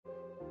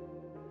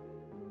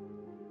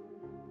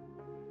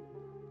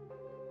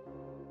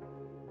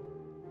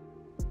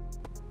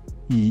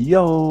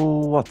Yo,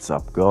 what's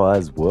up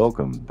guys?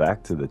 Welcome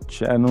back to the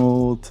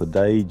channel.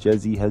 Today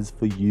Jazzy has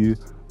for you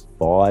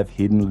 5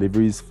 hidden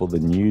liveries for the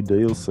new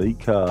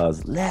DLC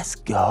cars. Let's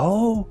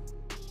go!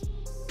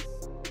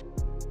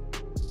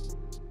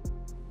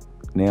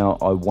 Now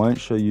I won't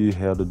show you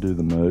how to do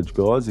the merge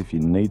guys. If you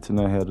need to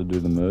know how to do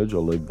the merge,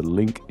 I'll leave the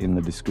link in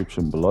the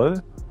description below.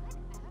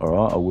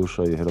 Alright, I will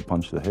show you how to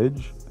punch the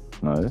hedge.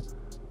 No,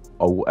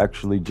 I will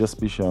actually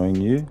just be showing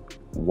you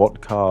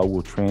what car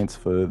will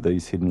transfer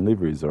these hidden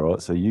liveries.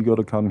 Alright, so you got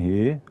to come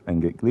here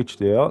and get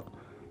glitched out,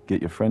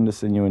 get your friend to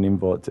send you an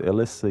invite to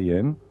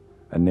LSCM,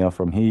 and now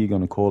from here you're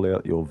going to call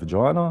out your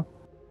vagina.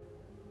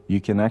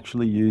 You can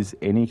actually use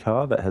any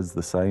car that has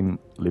the same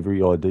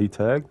livery ID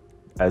tag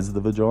as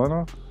the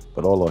vagina,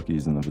 but I like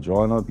using the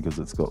vagina because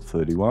it's got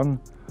 31.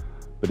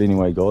 But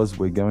anyway guys,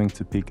 we're going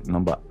to pick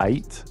number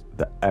 8,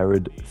 the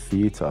Arid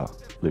Theatre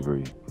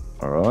livery.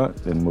 Alright,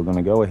 then we're going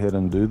to go ahead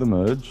and do the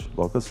merge.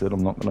 Like I said,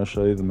 I'm not going to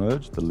show you the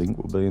merge. The link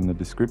will be in the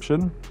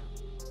description.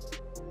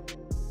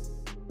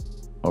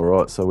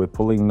 Alright, so we're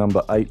pulling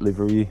number 8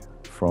 livery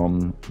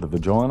from the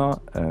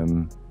vagina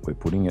and we're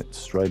putting it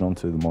straight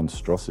onto the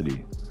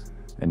MonstroCiti.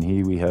 And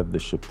here we have the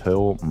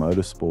Chappelle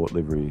Motorsport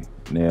livery.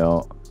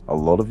 Now, a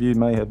lot of you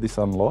may have this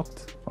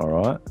unlocked,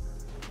 alright?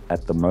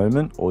 At the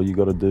moment, all you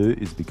got to do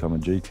is become a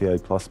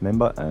GTA Plus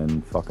member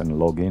and fucking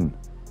log in.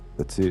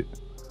 That's it.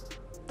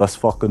 That's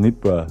fucking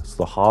it, bro. It's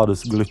the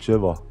hardest glitch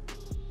ever.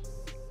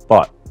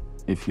 But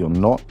if you're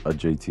not a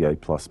GTA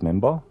Plus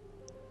member,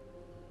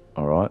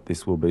 alright,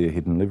 this will be a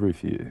hidden livery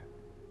for you.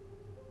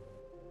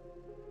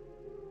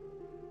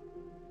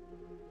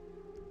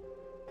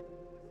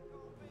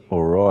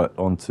 Alright,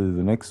 on to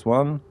the next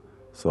one.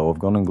 So I've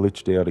gone and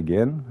glitched out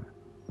again.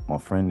 My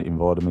friend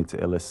invited me to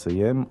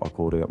LSCM. I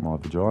called out my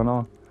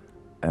vagina.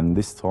 And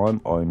this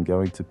time I'm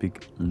going to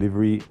pick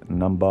livery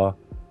number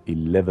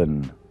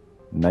 11,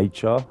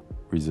 Nature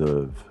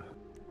Reserve.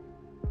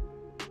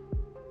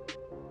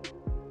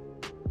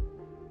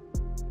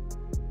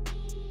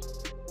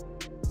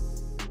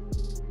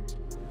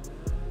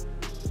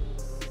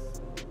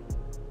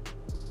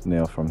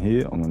 Now from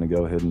here I'm going to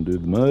go ahead and do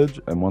the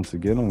merge, and once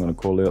again I'm going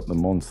to call out the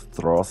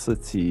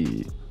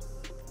MonstroCiti.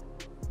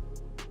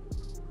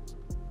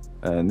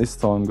 And this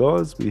time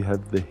guys, we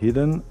have the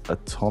hidden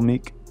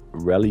Atomic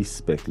Rally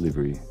Spec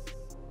livery.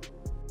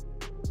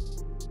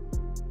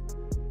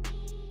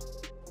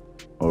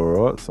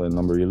 Alright, so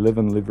number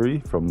 11 livery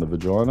from the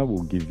vagina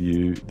will give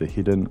you the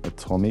hidden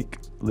Atomic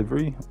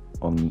livery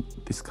on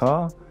this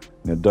car.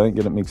 Now don't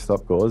get it mixed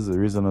up guys,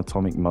 there is an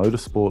Atomic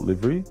Motorsport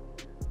livery,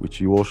 which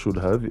you all should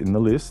have in the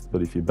list,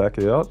 but if you back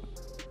out,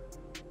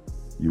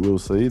 you will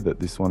see that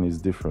this one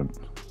is different.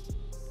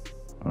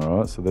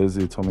 Alright, so there's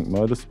the Atomic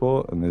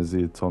Motorsport and there's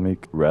the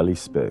Atomic Rally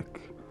Spec.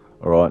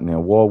 Alright, now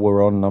while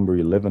we're on number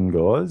 11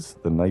 guys,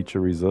 the Nature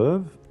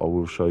Reserve, I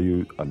will show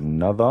you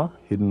another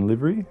hidden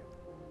livery.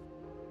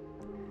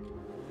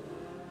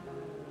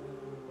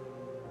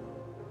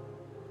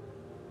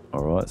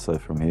 Alright, so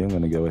from here I'm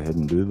going to go ahead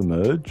and do the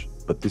merge,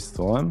 but this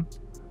time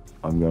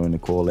I'm going to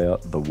call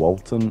out the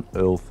Walton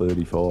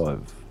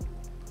L35.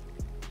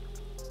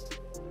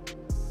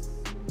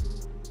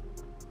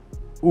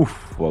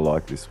 Oof, I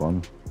like this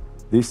one.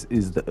 This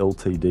is the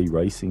LTD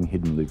Racing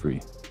hidden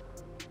livery.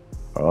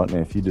 Alright, now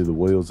if you do the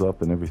wheels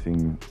up and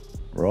everything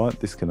right,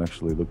 this can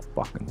actually look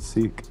fucking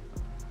sick.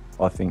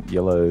 I think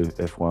yellow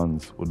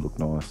F1s would look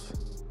nice.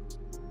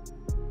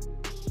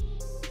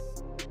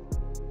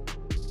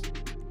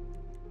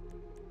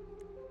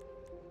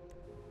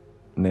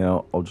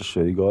 Now, I'll just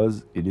show you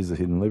guys, it is a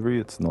hidden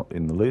livery, it's not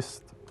in the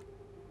list.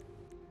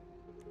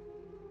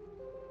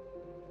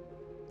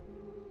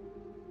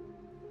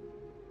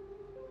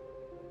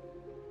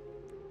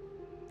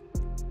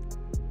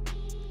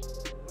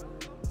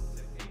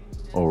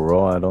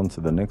 Alright, on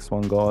to the next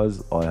one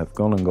guys. I have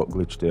gone and got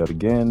glitched out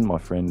again. My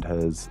friend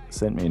has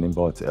sent me an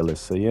invite to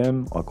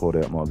LSCM. I called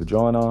out my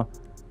vagina.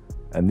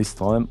 And this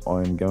time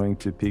I'm going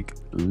to pick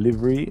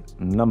livery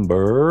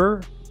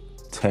number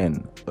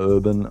 10,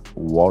 Urban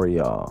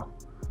Warrior.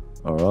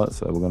 Alright,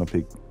 so we're going to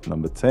pick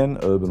number 10,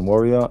 Urban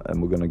Warrior,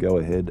 and we're going to go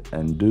ahead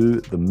and do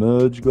the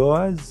merge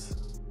guys.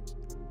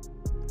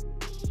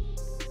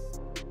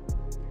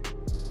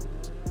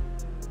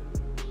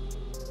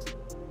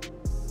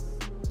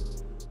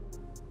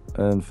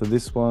 And for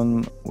this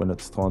one, when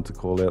it's time to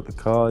call out the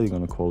car, you're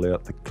going to call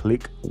out the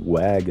Clique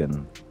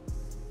Wagon.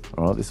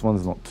 Alright, this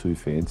one's not too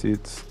fancy.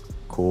 It's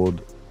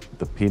called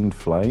the Pinned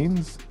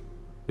Flames.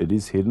 It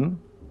is hidden.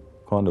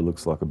 Kind of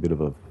looks like a bit of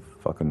a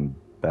fucking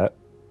bat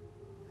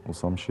or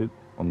some shit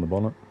on the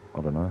bonnet. I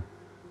don't know.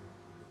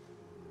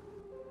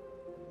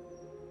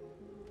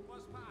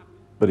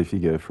 But if you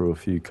go through a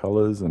few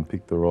colours and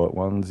pick the right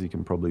ones, you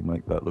can probably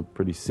make that look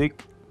pretty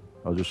sick.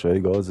 I'll just show you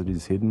guys, it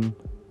is hidden.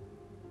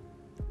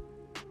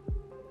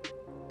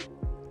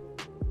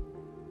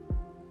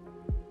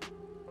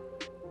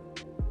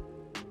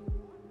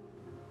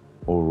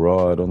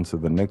 Alright, on to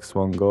the next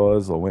one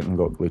guys. I went and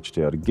got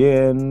glitched out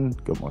again.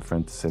 Got my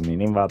friend to send me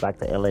an invite back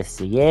to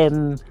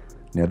LSCM.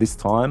 Now this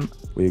time,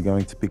 we're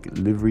going to pick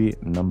livery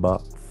number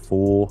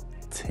 14,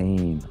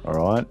 14,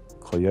 alright?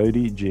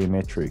 Coyote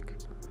Geometric.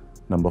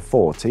 Number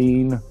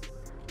 14.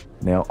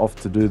 Now off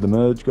to do the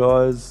merge,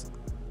 guys.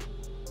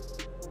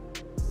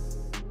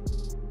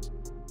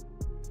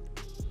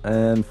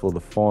 And for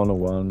the final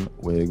one,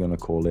 we're going to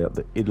call out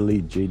the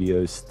Itali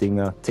GTO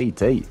Stinger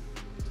TT.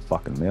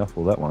 Fucking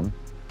mouthful, that one.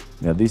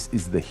 Now this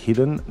is the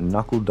hidden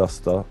knuckle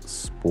duster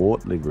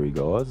sport livery,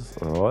 guys.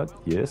 Alright,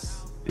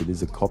 yes, it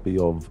is a copy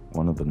of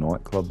one of the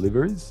nightclub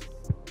liveries.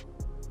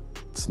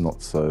 It's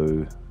not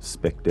so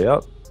specced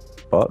out,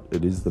 but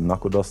it is the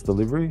knuckle duster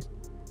livery,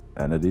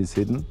 and it is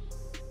hidden.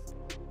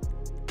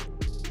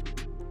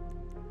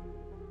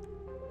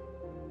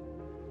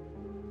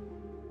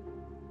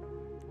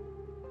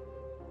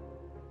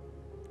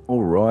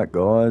 Alright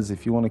guys,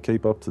 if you want to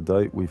keep up to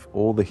date with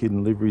all the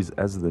hidden liveries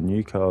as the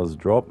new cars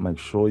drop, make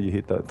sure you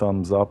hit that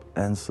thumbs up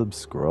and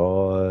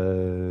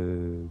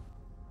subscribe.